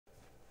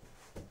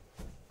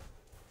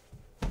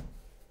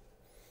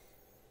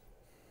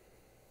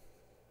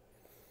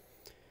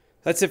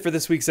That's it for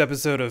this week's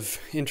episode of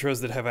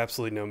intros that have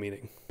absolutely no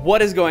meaning.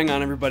 What is going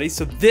on, everybody?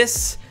 So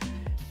this,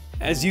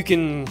 as you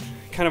can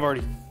kind of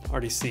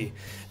already see,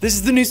 this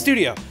is the new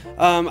studio.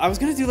 I was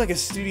gonna do like a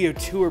studio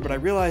tour, but I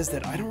realized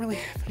that I don't really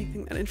have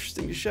anything that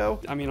interesting to show.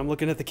 I mean, I'm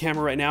looking at the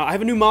camera right now. I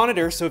have a new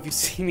monitor, so if you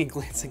see me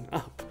glancing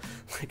up,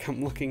 like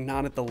I'm looking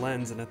not at the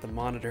lens and at the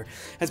monitor,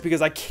 that's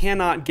because I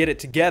cannot get it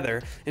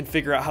together and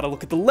figure out how to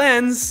look at the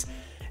lens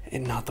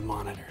and not the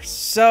monitor.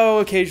 So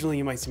occasionally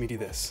you might see me do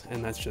this,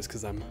 and that's just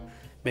because I'm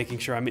making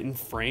sure I'm in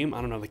frame. I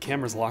don't know, the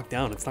camera's locked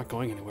down. It's not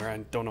going anywhere. I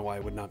don't know why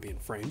it would not be in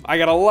frame. I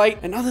got a light,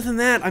 and other than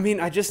that, I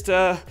mean, I just,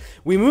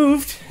 we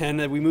moved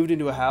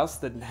into a house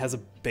that has a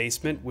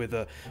basement with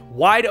a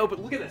wide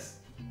open, look at this.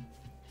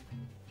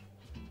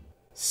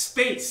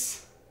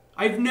 Space.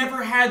 I've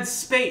never had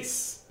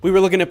space. We were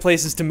looking at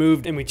places to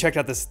move, and we checked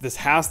out this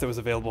house that was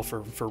available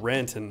for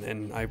rent,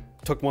 and I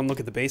took one look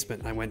at the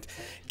basement, and I went,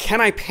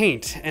 can I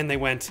paint? And they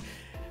went,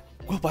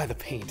 we'll buy the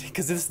paint,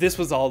 because this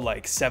was all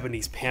like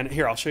 70s pan.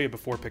 Here, I'll show you a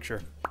before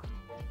picture.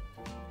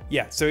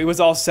 Yeah, so it was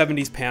all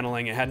 70s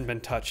paneling. It hadn't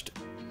been touched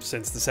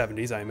since the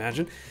 70s, I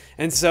imagine.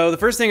 And so the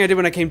first thing I did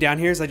when I came down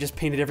here is I just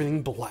painted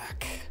everything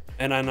black.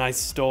 And then I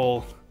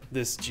stole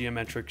this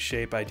geometric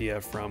shape idea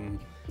from,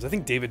 I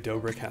think David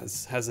Dobrik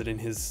has it in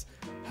his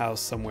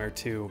house somewhere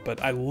too.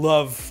 But I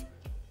love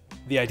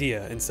the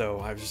idea, and so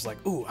I was just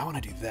like, ooh, I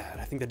want to do that.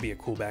 I think that'd be a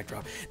cool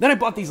backdrop. Then I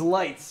bought these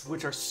lights,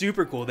 which are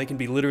super cool. They can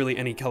be literally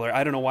any color.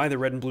 I don't know why they're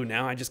red and blue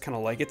now. I just kind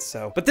of like it,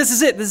 so. But this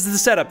is it. This is the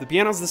setup. The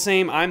piano's the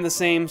same. I'm the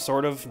same,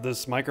 sort of.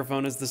 This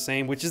microphone is the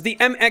same, which is the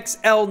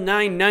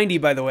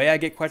MXL990, by the way. I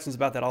get questions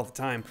about that all the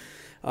time.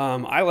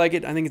 I like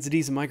it. I think it's a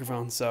decent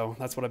microphone, so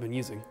that's what I've been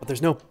using. But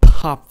there's no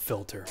pop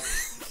filter.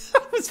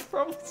 That was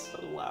probably so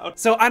loud.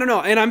 So I don't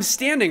know, and I'm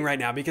standing right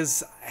now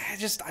because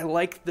I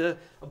like the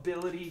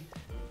ability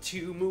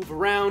to move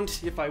around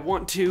if I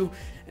want to,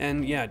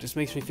 and yeah, it just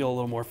makes me feel a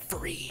little more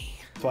free.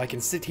 So I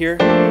can sit here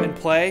and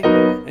play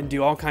and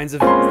do all kinds of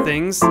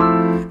things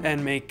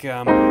and make,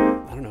 I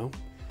don't know,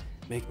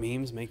 make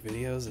memes, make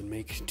videos, and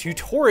make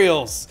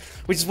tutorials,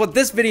 which is what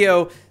this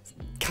video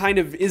kind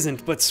of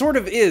isn't, but sort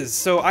of is.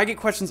 So I get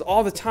questions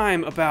all the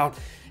time about,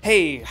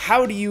 hey,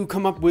 how do you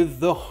come up with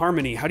the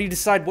harmony? How do you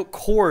decide what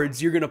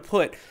chords you're gonna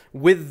put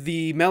with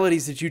the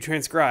melodies that you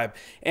transcribe?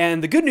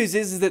 And the good news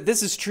is that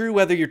this is true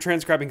whether you're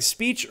transcribing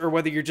speech or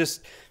whether you're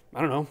just,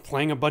 I don't know,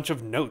 playing a bunch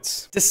of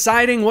notes.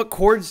 Deciding what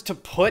chords to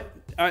put,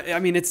 I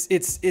mean,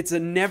 it's a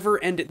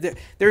never-ending,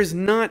 there's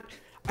not,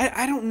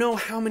 I don't know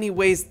how many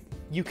ways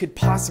you could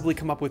possibly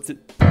come up with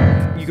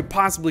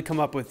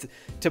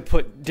to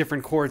put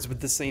different chords with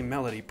the same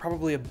melody,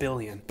 probably a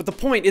billion. But the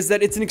point is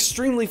that it's an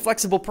extremely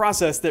flexible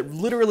process that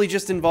literally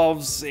just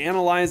involves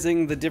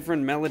analyzing the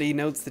different melody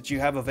notes that you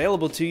have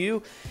available to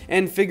you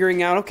and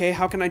figuring out, okay,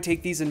 how can I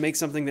take these and make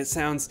something that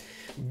sounds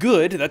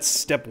good? That's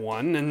step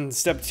one. And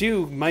step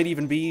two might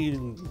even be,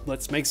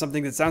 let's make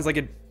something that sounds like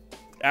it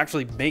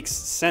actually makes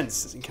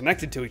sense and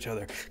connected to each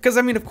other. Because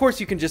I mean, of course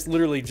you can just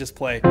literally just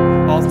play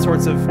all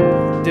sorts of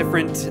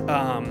different,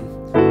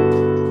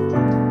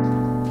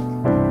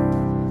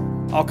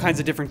 all kinds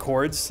of different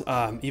chords,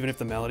 even if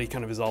the melody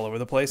kind of is all over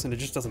the place, and it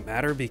just doesn't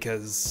matter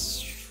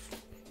because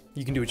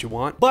you can do what you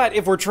want. But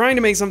if we're trying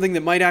to make something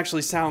that might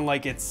actually sound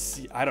like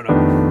it's, I don't know,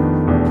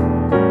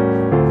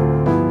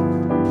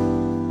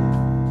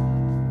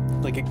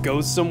 like it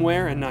goes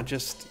somewhere and not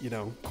just, you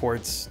know,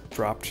 chords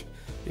dropped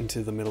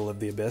into the middle of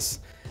the abyss,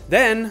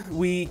 then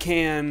we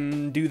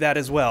can do that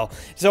as well.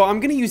 So I'm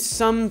gonna use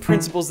some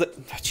principles that,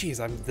 geez,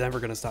 I'm never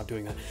gonna stop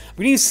doing that. I'm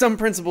gonna use some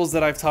principles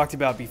that I've talked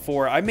about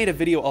before. I made a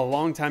video a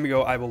long time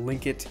ago. I will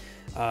link it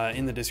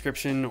in the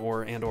description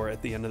or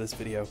at the end of this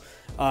video,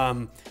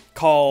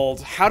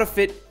 called How to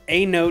Fit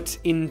a Note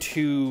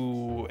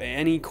into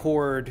Any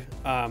Chord.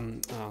 Oh,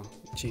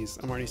 geez,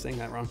 I'm already saying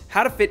that wrong.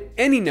 How to fit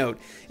any note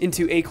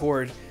into a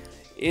chord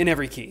in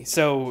every key.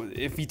 So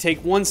if you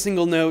take one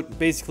single note,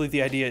 basically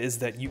the idea is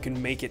that you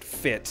can make it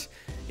fit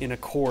in a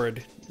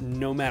chord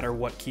no matter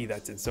what key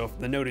that's in. So if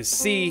the note is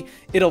C,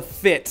 it'll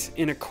fit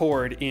in a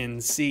chord in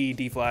C,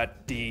 D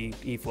flat, D,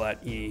 E flat,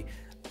 E,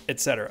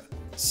 etc.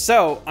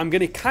 So I'm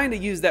gonna kind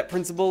of use that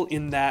principle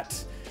in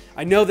that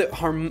I know that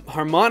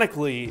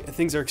harmonically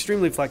things are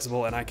extremely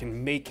flexible and I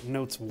can make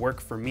notes work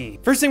for me.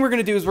 First thing we're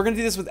gonna do is we're gonna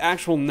do this with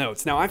actual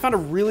notes. Now I found a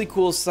really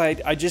cool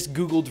site. I just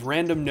Googled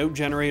random note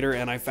generator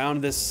and I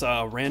found this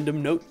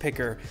random note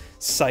picker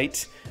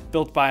site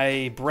built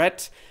by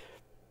Brett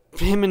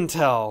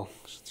Pimentel.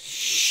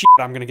 Shit,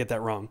 I'm gonna get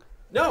that wrong.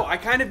 No, I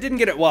kind of didn't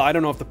get it. Well, I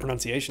don't know if the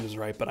pronunciation is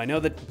right, but I know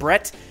that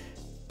Brett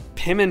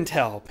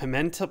Pimentel,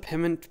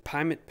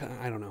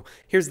 I don't know.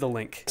 Here's the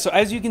link. So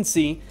as you can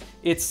see,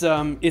 it's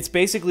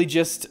basically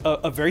just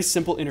a very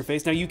simple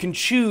interface. Now you can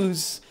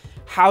choose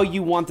how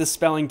you want the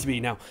spelling to be.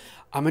 Now,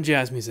 I'm a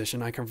jazz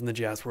musician. I come from the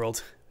jazz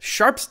world.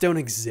 Sharps don't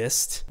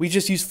exist. We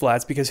just use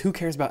flats because who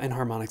cares about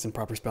enharmonics and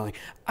proper spelling?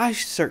 I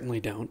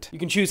certainly don't. You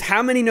can choose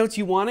how many notes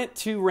you want it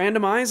to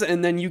randomize,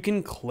 and then you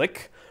can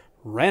click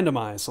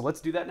randomize. So let's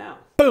do that now.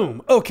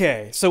 Boom.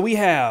 Okay. So we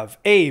have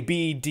A,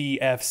 B, D,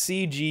 F,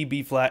 C, G,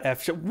 B flat,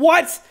 F.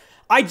 What?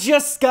 I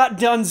just got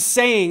done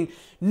saying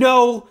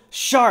no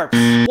sharp.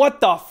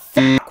 What the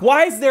fuck?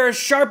 Why is there a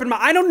sharp in my...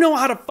 I don't know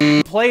how to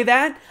play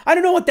that. I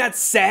don't know what that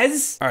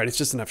says. All right, it's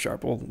just an F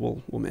sharp.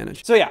 We'll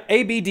manage. So yeah,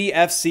 A, B, D,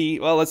 F, C.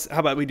 Well, how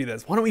about we do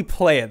this? Why don't we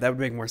play it? That would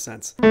make more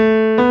sense.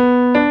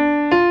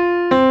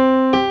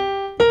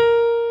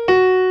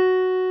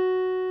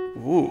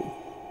 Ooh.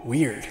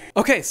 Weird.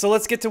 Okay, so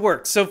let's get to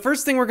work. So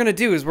first thing we're gonna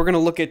do is we're gonna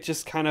look at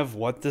just kind of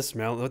what the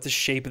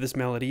shape of this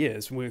melody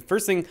is.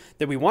 First thing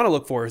that we want to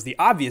look for is the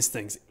obvious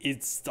things.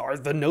 Are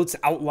the notes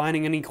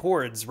outlining any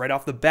chords right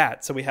off the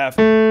bat? So we have.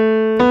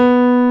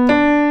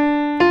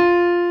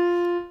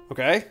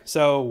 Okay,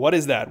 so what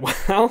is that?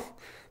 Well,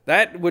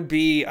 that would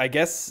be, I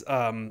guess,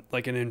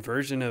 like an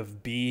inversion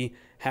of B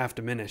half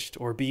diminished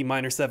or B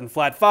minor 7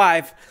 flat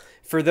 5.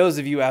 For those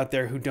of you out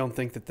there who don't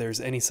think that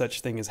there's any such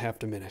thing as half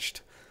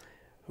diminished.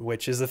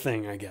 Which is a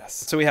thing, I guess.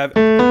 So we have,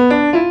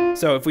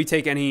 so if we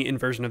take any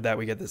inversion of that,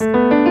 we get this. A,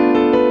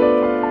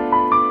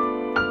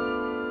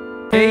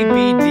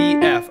 B, D,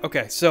 F.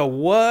 Okay, so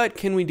what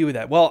can we do with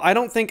that? Well, I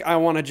don't think I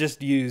want to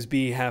just use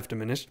B half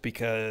diminished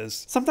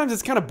because sometimes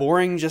it's kind of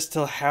boring just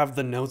to have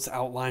the notes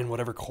outline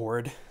whatever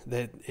chord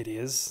that it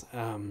is.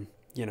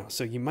 You know,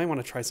 so you might want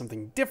to try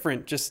something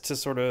different just to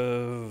sort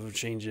of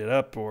change it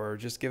up or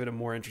just give it a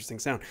more interesting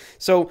sound.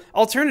 So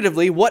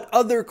alternatively, what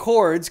other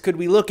chords could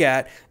we look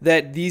at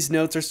that these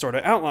notes are sort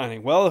of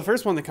outlining? Well, the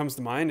first one that comes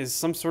to mind is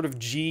some sort of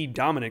G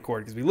dominant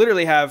chord because we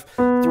literally have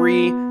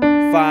 3,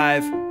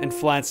 5, and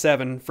flat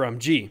 7 from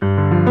G.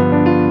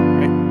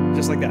 Right?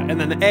 Just like that.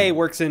 And then the A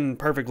works in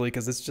perfectly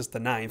because it's just the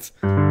 9th.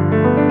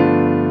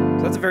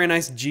 So that's a very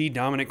nice G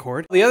dominant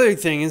chord. The other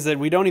thing is that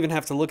we don't even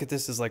have to look at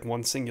this as like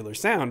one singular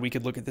sound. We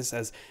could look at this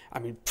as, I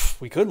mean,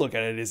 we could look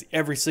at it as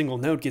every single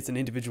note gets an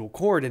individual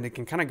chord and it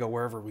can kind of go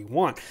wherever we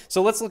want.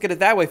 So let's look at it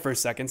that way for a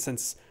second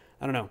since,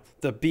 I don't know,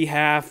 the B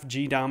half,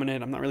 G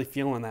dominant, I'm not really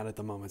feeling that at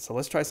the moment. So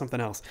let's try something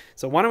else.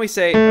 So why don't we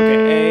say,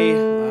 okay, A,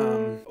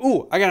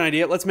 ooh, I got an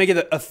idea. Let's make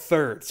it a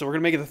third. So we're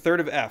gonna make it a third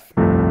of F.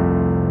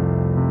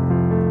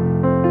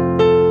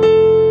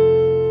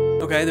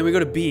 Okay, then we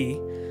go to B.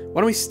 Why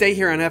don't we stay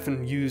here on F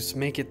and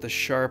make it the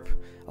sharp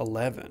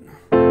 11.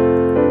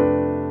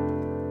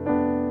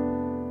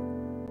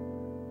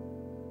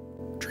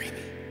 Dreamy.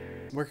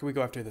 Where can we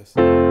go after this?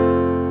 So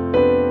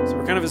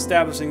we're kind of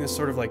establishing this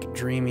sort of like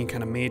dreamy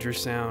kind of major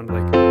sound.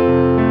 Like,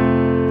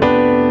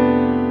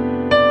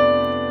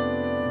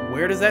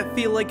 where does that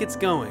feel like it's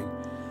going?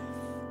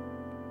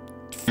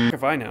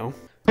 If I know.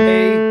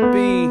 A,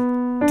 B,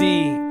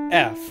 D,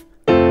 F.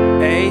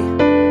 A,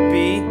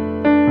 B.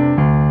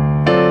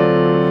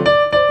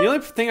 The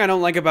only thing I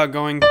don't like about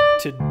going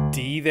to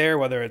D there,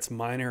 whether it's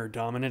minor or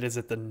dominant, is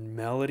that the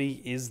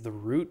melody is the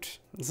root.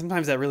 And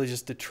sometimes that really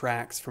just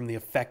detracts from the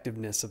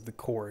effectiveness of the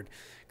chord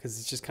because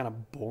it's just kind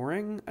of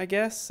boring, I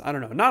guess. I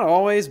don't know. Not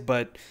always,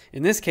 but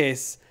in this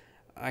case,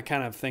 I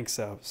kind of think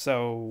so.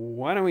 So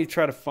why don't we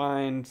try to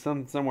find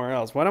somewhere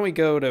else? Why don't we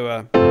go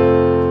to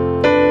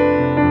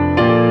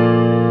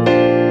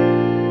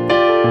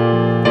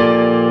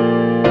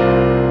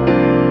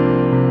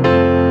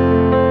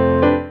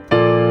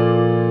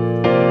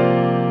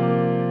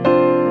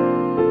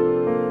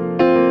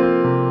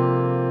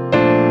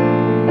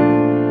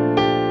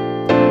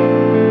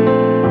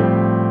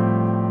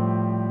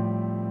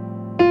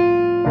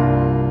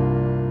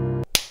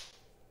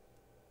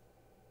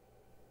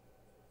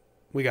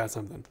we got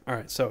something. All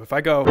right, so if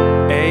I go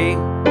A,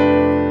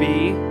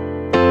 B,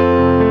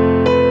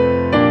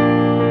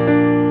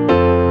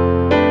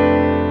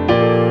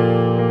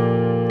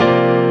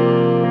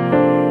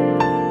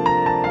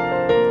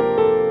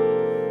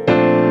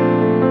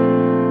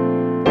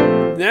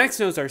 the next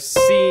notes are C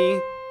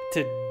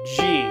to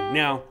G.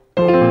 Now,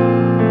 ooh,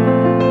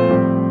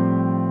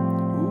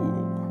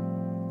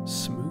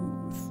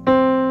 smooth. I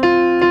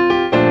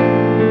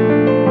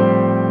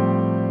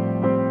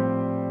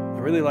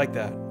really like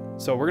that.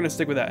 So we're gonna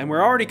stick with that. And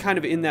we're already kind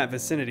of in that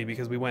vicinity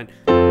because we went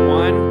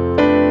 1,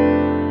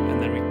 and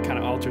then we kind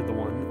of altered the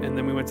 1, and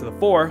then we went to the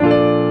 4,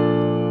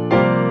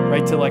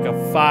 right to like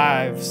a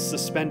 5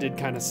 suspended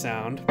kind of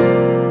sound.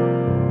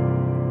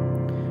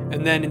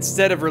 And then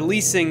instead of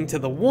releasing to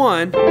the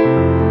 1,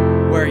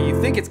 where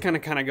you think it's gonna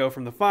kind of go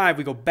from the 5,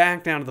 we go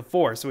back down to the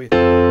 4. So we,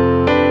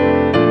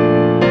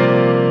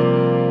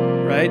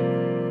 right?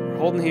 We're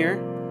holding here,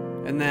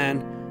 and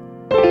then,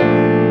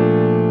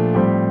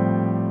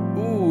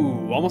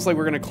 almost like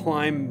we're gonna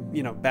climb,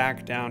 you know,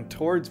 back down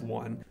towards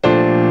 1.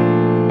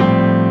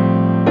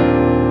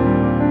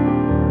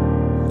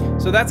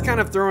 So that's kind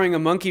of throwing a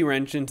monkey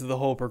wrench into the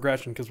whole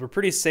progression because we're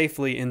pretty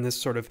safely in this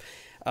sort of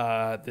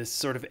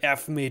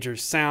F major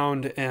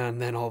sound,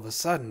 and then all of a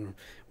sudden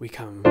we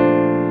come.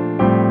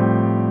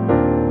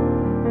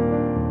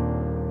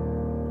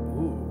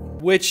 Ooh.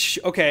 Which,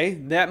 okay,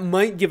 that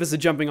might give us a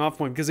jumping off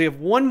point because we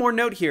have one more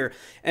note here,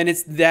 and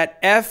it's that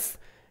F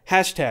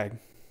hashtag.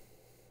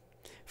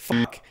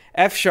 Fuck.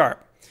 F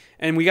sharp.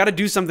 And we got to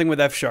do something with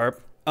F sharp.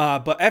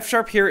 But F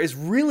sharp here is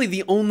really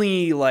the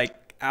only,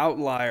 like,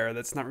 outlier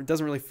that's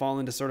doesn't really fall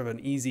into sort of an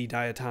easy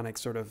diatonic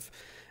sort of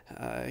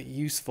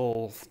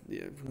useful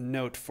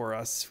note for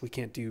us. We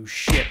can't do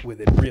shit with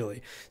it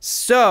really.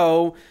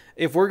 So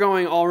if we're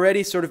going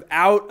already sort of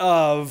out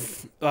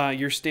of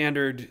your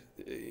standard,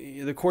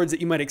 the chords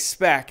that you might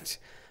expect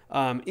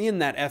in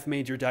that F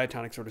major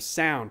diatonic sort of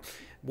sound,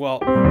 well,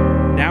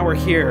 now we're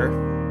here.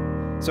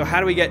 So how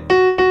do we get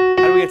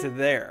to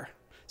there?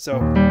 So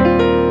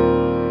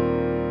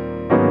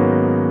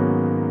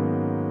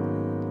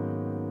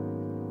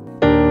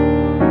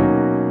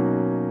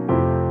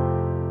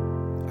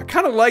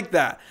kind of like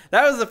that.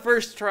 That was the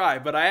first try,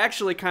 but I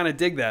actually kind of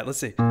dig that. Let's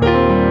see.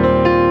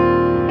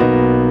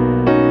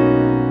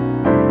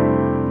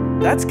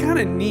 That's kind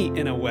of neat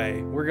in a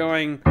way. We're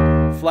going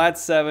flat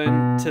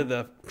 7 to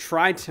the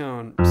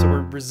tritone, so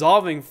we're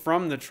resolving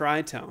from the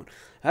tritone.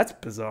 That's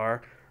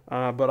bizarre,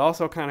 but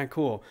also kind of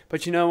cool.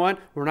 But you know what?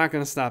 We're not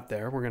going to stop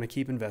there. We're going to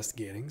keep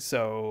investigating.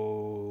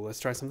 So let's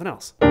try something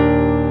else.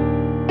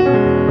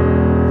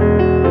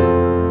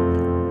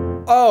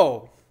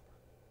 Oh.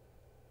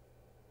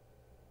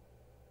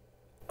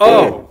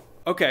 Oh,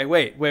 okay,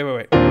 wait.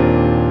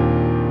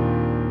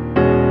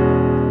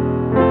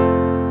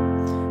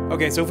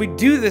 Okay, so if we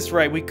do this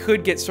right, we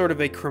could get sort of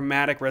a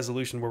chromatic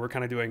resolution where we're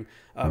kind of doing,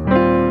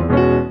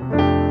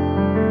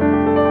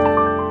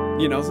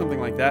 you know, something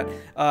like that.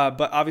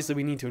 But obviously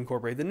we need to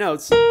incorporate the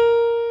notes.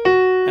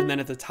 And then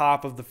at the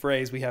top of the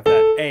phrase, we have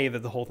that A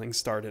that the whole thing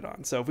started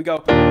on. So if we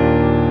go...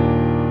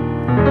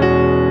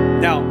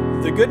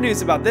 Now, the good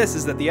news about this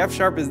is that the F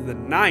sharp is the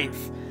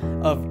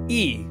 9th of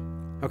E,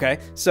 okay?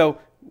 So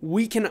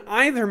we can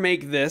either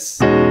make this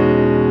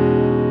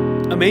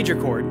a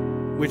major chord,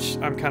 which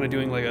I'm kind of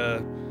doing like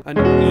an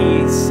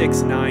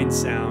E6-9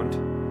 sound.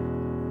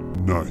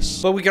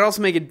 Nice. But we could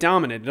also make it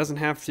dominant. It doesn't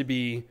have to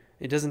be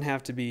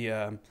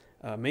a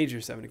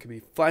major 7. It could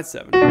be flat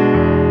 7.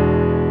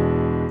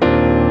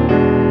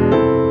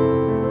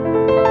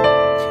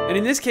 And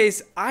in this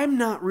case, I'm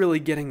not really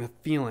getting the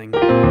feeling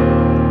that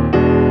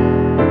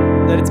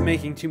it's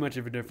making too much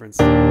of a difference.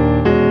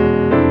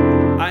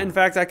 In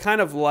fact, I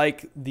kind of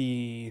like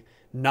the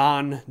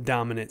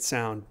non-dominant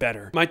sound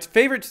better. My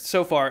favorite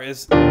so far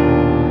is... Oh,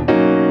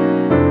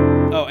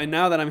 and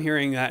now that I'm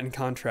hearing that in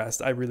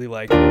contrast, I really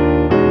like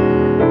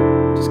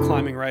just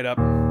climbing right up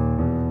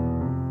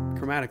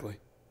chromatically.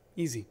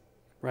 Easy,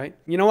 right?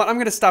 You know what? I'm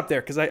going to stop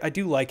there because I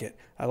do like it.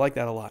 I like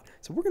that a lot.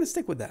 So we're going to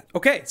stick with that.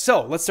 Okay,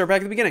 so let's start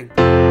back at the beginning.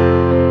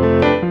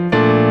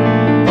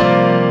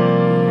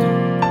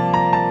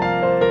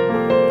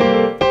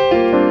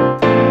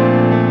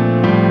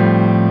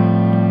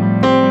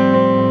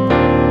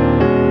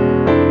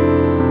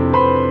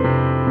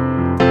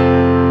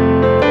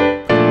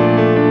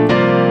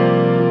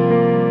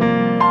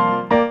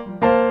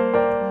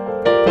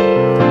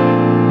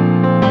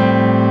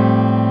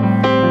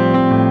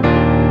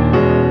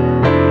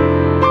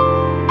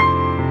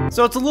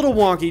 So it's a little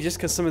wonky just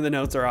because some of the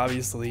notes are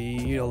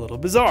obviously a little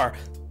bizarre.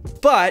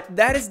 But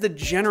that is the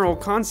general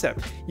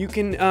concept. You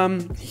can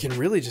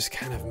really just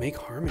kind of make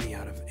harmony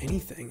out of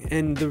anything.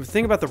 And the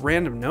thing about the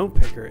random note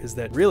picker is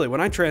that really when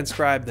I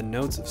transcribe the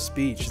notes of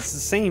speech, it's the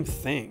same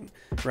thing,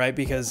 right?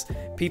 Because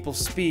people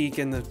speak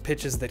and the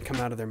pitches that come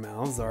out of their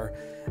mouths are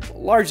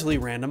largely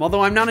random, although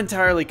I'm not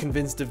entirely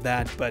convinced of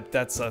that, but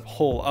that's a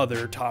whole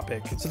other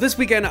topic. So this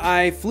weekend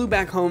I flew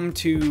back home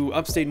to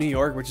upstate New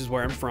York, which is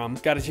where I'm from.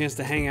 Got a chance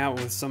to hang out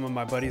with some of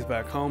my buddies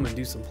back home and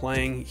do some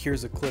playing.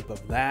 Here's a clip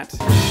of that.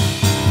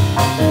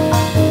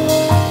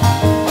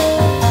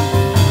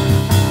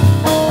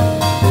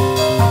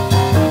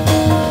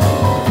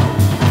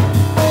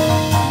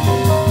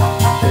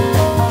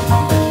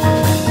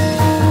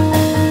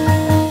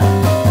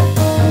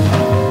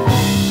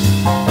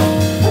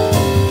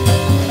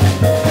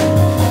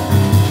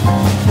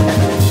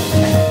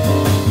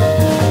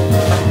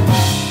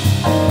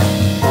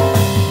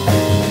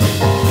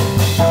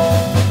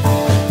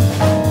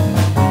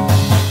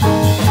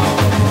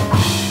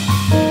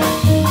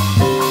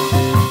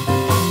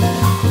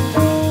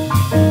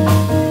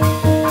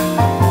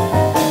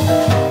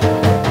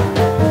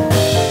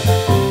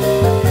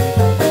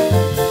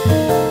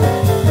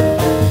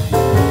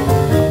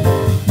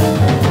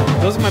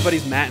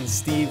 Buddies Matt and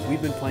Steve,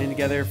 we've been playing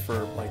together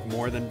for like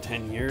more than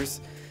 10 years,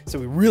 so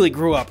we really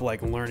grew up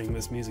like learning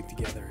this music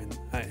together,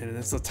 and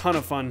it's a ton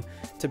of fun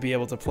to be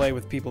able to play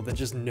with people that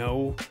just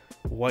know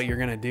what you're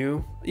gonna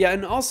do. Yeah,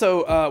 and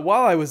also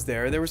while I was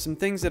there were some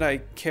things that I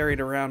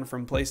carried around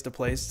from place to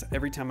place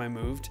every time I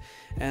moved,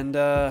 and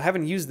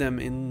haven't used them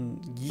in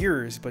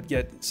years, but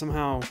yet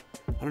somehow,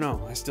 I don't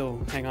know, I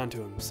still hang on to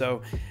them.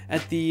 So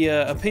at the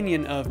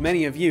opinion of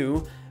many of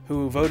you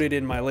who voted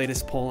in my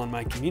latest poll on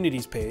my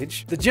communities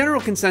page, the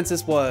general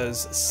consensus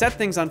was set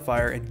things on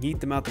fire and yeet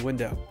them out the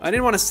window. I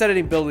didn't want to set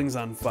any buildings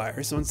on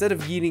fire, so instead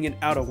of yeeting it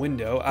out a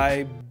window,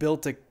 I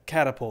built a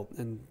catapult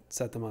and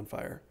set them on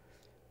fire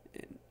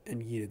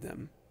and yeeted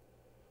them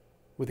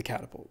with a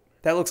catapult.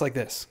 That looks like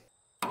this.